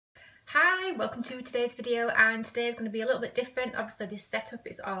Hi, welcome to today's video, and today is going to be a little bit different. Obviously this setup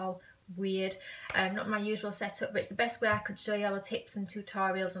is all weird, not my usual setup, but it's the best way I could show you all the tips and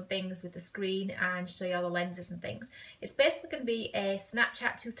tutorials and things with the screen and show you all the lenses and things. It's basically going to be a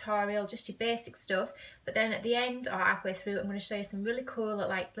Snapchat tutorial, just your basic stuff, but then at the end or halfway through I'm going to show you some really cool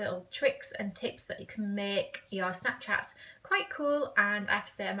little tricks and tips that you can make your Snapchats quite cool. And I have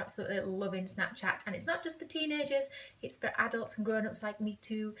to say I'm absolutely loving Snapchat, and it's not just for teenagers, it's for adults and grown-ups like me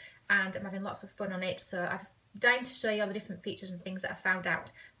too, and I'm having lots of fun on it. So I'm just dying to show you all the different features and things that I found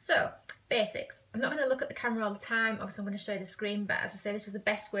out. So basics, I'm not going to look at the camera all the time, obviously I'm going to show you the screen, but as I say, this is the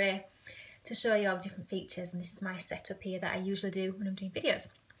best way to show you all the different features, and this is my setup here that I usually do when I'm doing videos.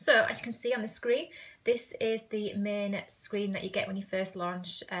 So as you can see on the screen, this is the main screen that you get when you first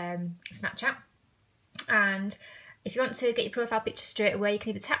launch Snapchat. And if you want to get your profile picture straight away, you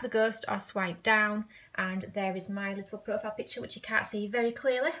can either tap the ghost or swipe down, and there is my little profile picture, which you can't see very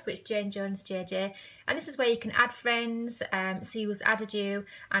clearly, but it's JaneJonesJJ. And this is where you can add friends, see who's added you,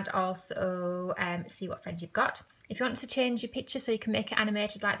 and also see what friends you've got. If you want to change your picture so you can make it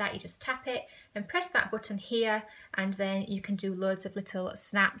animated like that, you just tap it and press that button here, and then you can do loads of little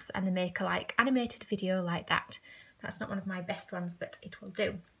snaps and they make a animated video like that. That's not one of my best ones, but it will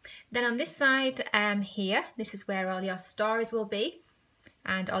do. Then on this side here, this is where all your stories will be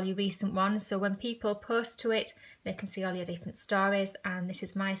and all your recent ones. So when people post to it, they can see all your different stories, and this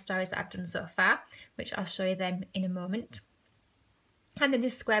is my stories that I've done so far, which I'll show you them in a moment. And then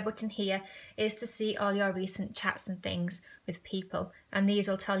this square button here is to see all your recent chats and things with people, and these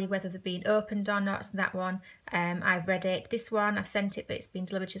will tell you whether they've been opened or not. So that one, I've read it. This one, I've sent it, but it's been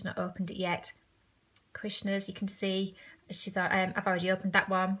delivered, she's not opened it yet. Krishna's, you can see I've already opened that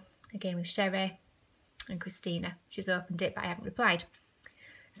one, again with Sherry. And Christina, she's opened it but I haven't replied.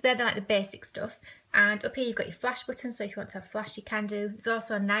 So they're like the basic stuff. And up here you've got your flash button, so if you want to have flash you can do. There's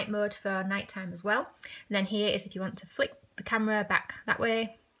also a night mode for nighttime as well. And then here is if you want to flick the camera back that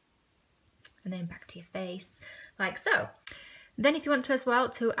way and then back to your face like so. Then if you want to as well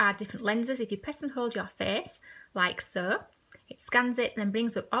to add different lenses, if you press and hold your face like so, it scans it and then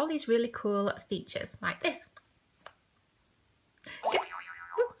brings up all these really cool features like this. Okay.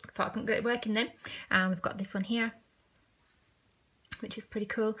 Ooh, thought I couldn't get it working then. And we've got this one here, which is pretty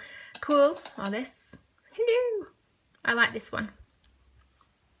cool. Or this. Hello. I like this one.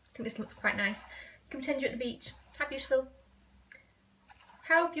 I think this looks quite nice. You can pretend you're at the beach. How beautiful.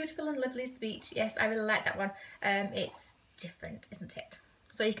 How beautiful and lovely is the beach. Yes, I really like that one. It's different, isn't it?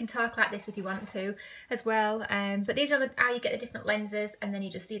 So you can talk like this if you want to as well. But these are how you get the different lenses, and then you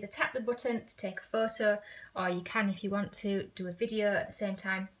just either tap the button to take a photo, or you can, if you want to, do a video at the same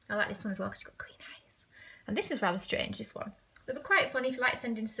time. I like this one as well because you've got green eyes. And this is rather strange, this one. But they're quite funny. If you like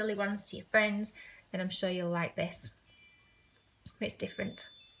sending silly ones to your friends, then I'm sure you'll like this. But it's different.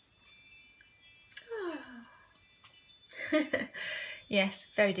 Yes,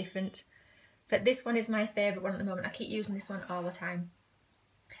 very different. But this one is my favourite one at the moment. I keep using this one all the time.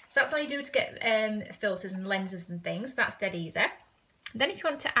 So that's all you do to get filters and lenses and things. That's dead easy. Then if you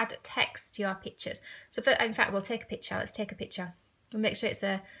want to add text to your pictures, so in fact we'll take a picture. Let's take a picture. We'll make sure it's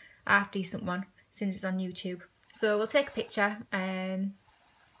a half decent one since it's on YouTube. So we'll take a picture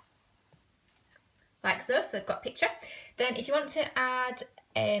like so. So I've got a picture. Then if you want to add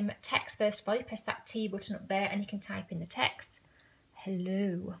text first of all, you press that T button up there and you can type in the text.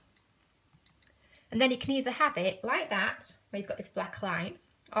 Hello. And then you can either have it like that, where you've got this black line,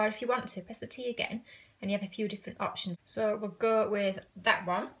 or if you want to, press the T again and you have a few different options. So we'll go with that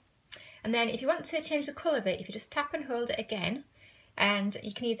one. And then if you want to change the colour of it, if you just tap and hold it again, and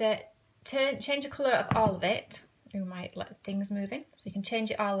you can either change the colour of all of it. You might let things moving, so you can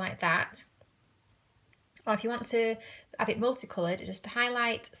change it all like that. Or if you want to have it multicoloured, just to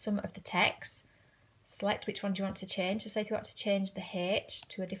highlight some of the text, select which one do you want to change. So if you want to change the H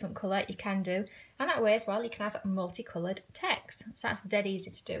to a different colour, you can do. And that way as well, you can have multicoloured text. So that's dead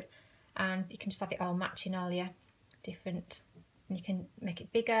easy to do. And you can just have it all matching all your different, and you can make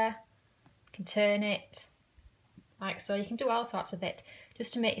it bigger, you can turn it, like so. You can do all sorts of it,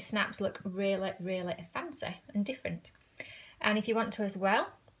 just to make your snaps look really, really fancy and different. And if you want to as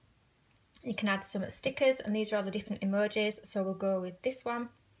well, you can add some stickers, and these are all the different emojis. So we'll go with this one.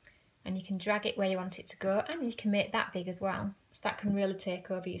 And you can drag it where you want it to go, and you can make that big as well. So that can really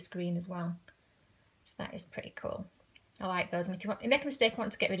take over your screen as well. So that is pretty cool. I like those. And if you make a mistake and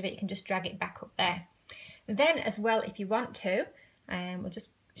want to get rid of it, you can just drag it back up there. And then as well, if you want to,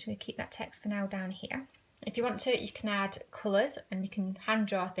 should we keep that text for now down here? If you want to, you can add colours and you can hand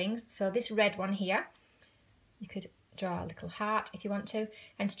draw things. So this red one here, you could draw a little heart if you want to.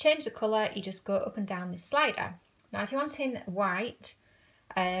 And to change the colour, you just go up and down this slider. Now if you want in white,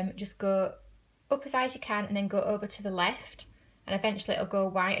 just go up as high as you can and then go over to the left, and eventually it'll go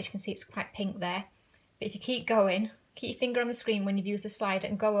white. As you can see, it's quite pink there. But if you keep going, keep your finger on the screen when you've used the slider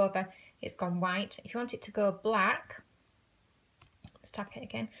and go over, it's gone white. If you want it to go black, let's tap it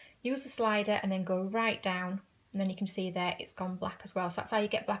again. Use the slider and then go right down, and then you can see there it's gone black as well. So that's how you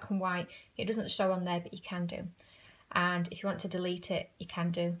get black and white. It doesn't show on there, but you can do. And if you want to delete it, you can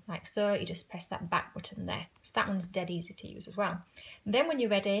do like so. You just press that back button there. So that one's dead easy to use as well. And then when you're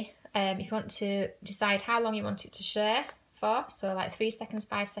ready, if you want to decide how long you want it to share for, so like 3 seconds,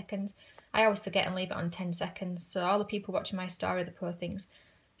 5 seconds, I always forget and leave it on 10 seconds. So all the people watching my story, the poor things,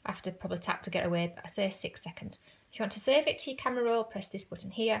 I have to probably tap to get away, but I say 6 seconds. If you want to save it to your camera roll, press this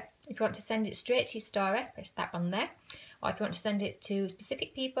button here. If you want to send it straight to your story, press that one there. Or if you want to send it to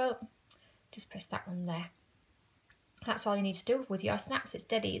specific people, just press that one there. That's all you need to do with your snaps. It's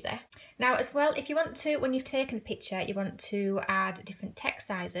dead easy. Now as well, if you want to, when you've taken a picture, you want to add different text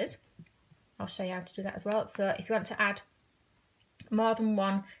sizes, I'll show you how to do that as well. So if you want to add more than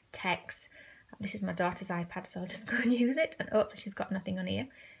one text, this is my daughter's iPad, so I'll just go and use it, and hopefully she's got nothing on here.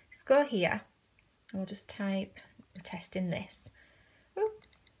 Just go here, and we'll just type a test in this. Ooh.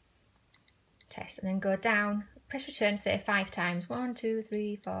 Test, and then go down, press return, say 5 times. 1, 2,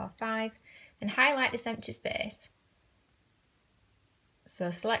 3, 4, 5. Then highlight this empty space. So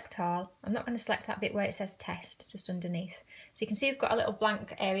select all. I'm not going to select that bit where it says test, just underneath. So you can see we've got a little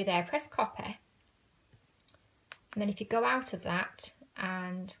blank area there. Press copy. And then if you go out of that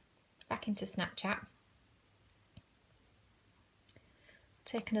and back into Snapchat,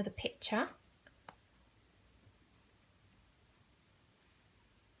 take another picture.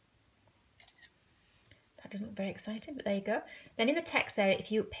 That doesn't look very exciting, but there you go. Then in the text area,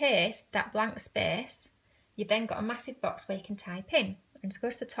 if you paste that blank space, you've then got a massive box where you can type in. And to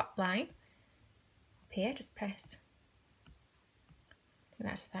go to the top line, up here, just press. And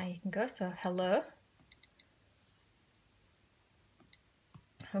that's how you can go. So hello.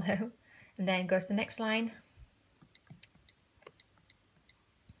 Hello. And then go to the next line.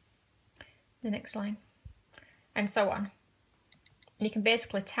 The next line. And so on. And you can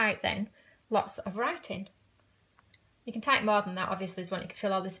basically type then lots of writing. You can type more than that, obviously, as well. You can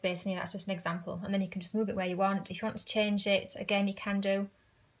fill all the space in here. That's just an example. And then you can just move it where you want. If you want to change it, again, you can do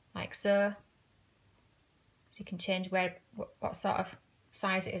like so. So you can change what sort of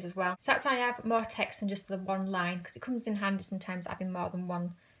size it is as well. So that's how I have more text than just the one line, because it comes in handy sometimes having more than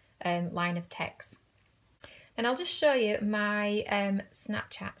one line of text. Then I'll just show you my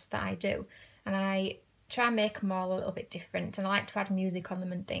Snapchats that I do. And I try and make them all a little bit different. And I like to add music on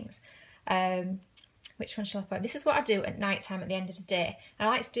them and things. Which one shall I put? This is what I do at night time at the end of the day. And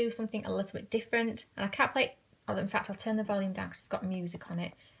I like to do something a little bit different. And I can't play, in fact, I'll turn the volume down because it's got music on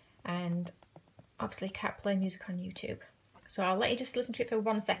it. And obviously can't play music on YouTube. So I'll let you just listen to it for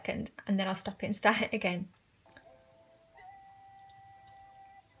 1 second and then I'll stop it and start it again.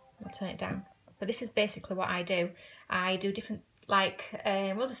 I'll turn it down. But this is basically what I do. I do different, like,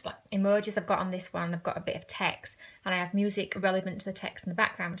 well, just like emojis I've got on this one. I've got a bit of text and I have music relevant to the text in the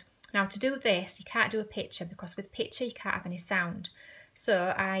background. Now to do this, you can't do a picture because with picture you can't have any sound.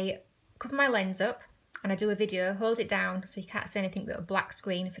 So I cover my lens up and I do a video, hold it down so you can't see anything but a black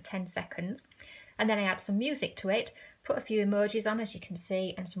screen for 10 seconds. And then I add some music to it, put a few emojis on as you can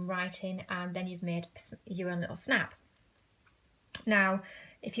see and some writing, and then you've made your own little snap. Now,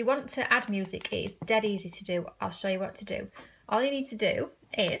 if you want to add music, it is dead easy to do. I'll show you what to do. All you need to do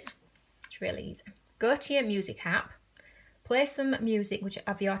is, it's really easy, go to your music app, play some music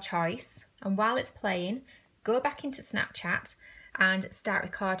of your choice, and while it's playing, go back into Snapchat and start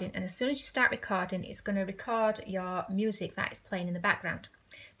recording. And as soon as you start recording, it's going to record your music that is playing in the background.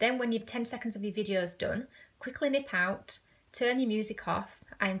 Then when your 10 seconds of your video is done, quickly nip out, turn your music off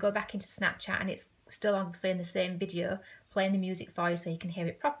and go back into Snapchat, and it's still obviously in the same video playing the music for you so you can hear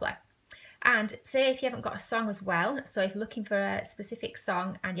it properly. And say if you haven't got a song as well, so if you're looking for a specific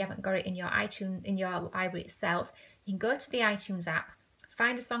song and you haven't got it in your iTunes, in your library itself, you can go to the iTunes app,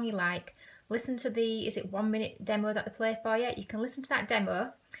 find a song you like, listen to the, is it 1 minute demo that they play for you? You can listen to that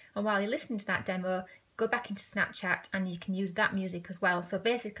demo, and while you're listening to that demo, go back into Snapchat and you can use that music as well. So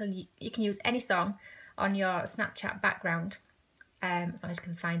basically you can use any song on your Snapchat background, as long as you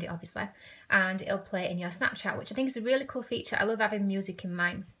can find it obviously, and it'll play in your Snapchat, which I think is a really cool feature. I love having music in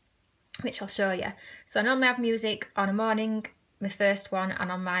mine, which I'll show you. So I normally have music on a morning, my first one,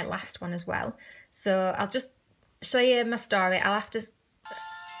 and on my last one as well. So I'll just show you my story. I'll have to, so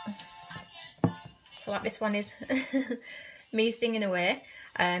like this one is me singing away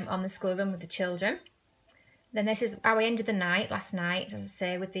on the school run with the children. Then this is how I ended the night last night, as I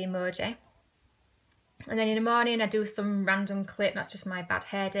say, with the emoji. And then in the morning I do some random clip, that's just my bad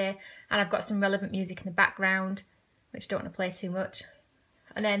hair day, and I've got some relevant music in the background, which I don't want to play too much.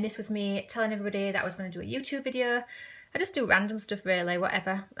 And then this was me telling everybody that I was going to do a YouTube video. I just do random stuff really,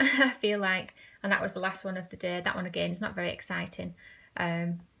 whatever I feel like. And that was the last one of the day. That one again is not very exciting,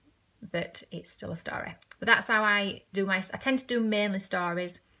 but it's still a story. But that's how I do I tend to do mainly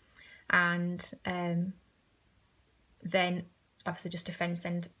stories, and then obviously just a friend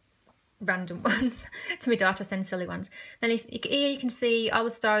send random ones to my daughter, send silly ones. Then here you can see all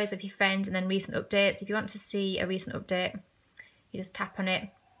the stories of your friends and then recent updates. If you want to see a recent update, you just tap on it,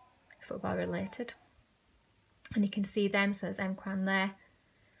 football related, and you can see them. So there's Mquan there.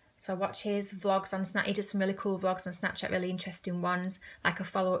 So I watch his vlogs on Snap. He does some really cool vlogs on Snapchat, really interesting ones, like a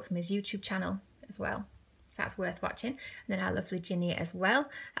follow-up from his YouTube channel as well. So that's worth watching. And then our lovely Ginny as well.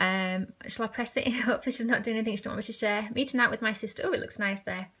 Shall I press it? Hopefully she's not doing anything she don't want me to share. Meeting out with my sister. Oh, it looks nice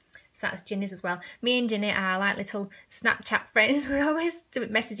there. So that's Ginny's as well. Me and Ginny are like little Snapchat friends. We're always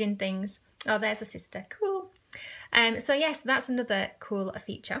messaging things. Oh, there's a sister. Cool. So yes, that's another cool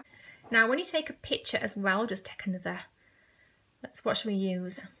feature. Now, when you take a picture as well, just take another. What should we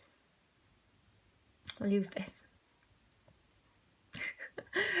use? I'll use this.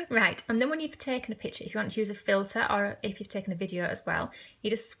 Right, and then when you've taken a picture, if you want to use a filter or if you've taken a video as well, you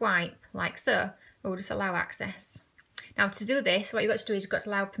just swipe like so, or just allow access. Now to do this, what you've got to do is you've got to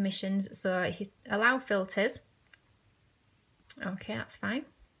allow permissions. So if you allow filters, okay, that's fine.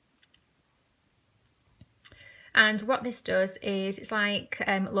 And what this does is it's like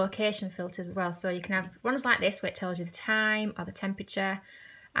location filters as well. So you can have ones like this where it tells you the time or the temperature,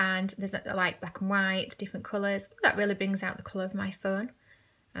 and there's like black and white, different colours. That really brings out the colour of my phone.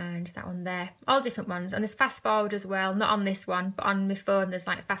 And that one there, all different ones. And there's fast forward as well, not on this one, but on my phone there's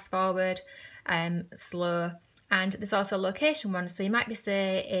like fast forward, slow, and there's also location ones. So you might be,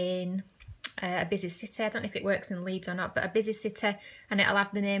 say, in a busy city. I don't know if it works in Leeds or not, but a busy city, and it'll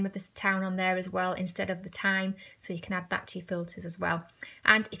have the name of this town on there as well instead of the time, so you can add that to your filters as well.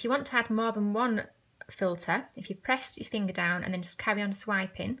 And if you want to add more than one filter, if you press your finger down and then just carry on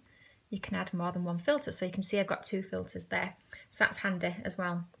swiping, you can add more than one filter. So you can see I've got 2 filters there, so that's handy as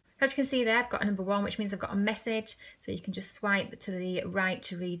well. As you can see there, I've got a number 1, which means I've got a message, so you can just swipe to the right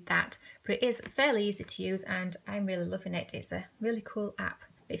to read that. But it is fairly easy to use and I'm really loving it. It's a really cool app.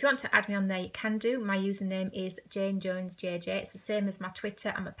 If you want to add me on there, you can do. My username is JaneJonesJJ. It's the same as my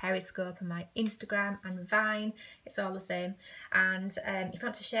Twitter and my Periscope and my Instagram and Vine. It's all the same. And if you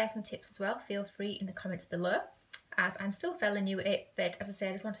want to share some tips as well, feel free in the comments below, as I'm still fairly new at it. But as I say,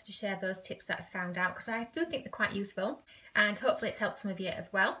 I just wanted to share those tips that I found out because I do think they're quite useful. And hopefully it's helped some of you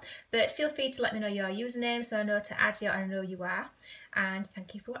as well. But feel free to let me know your username so I know to add you and I know you are. And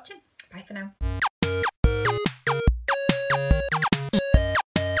thank you for watching. Bye for now.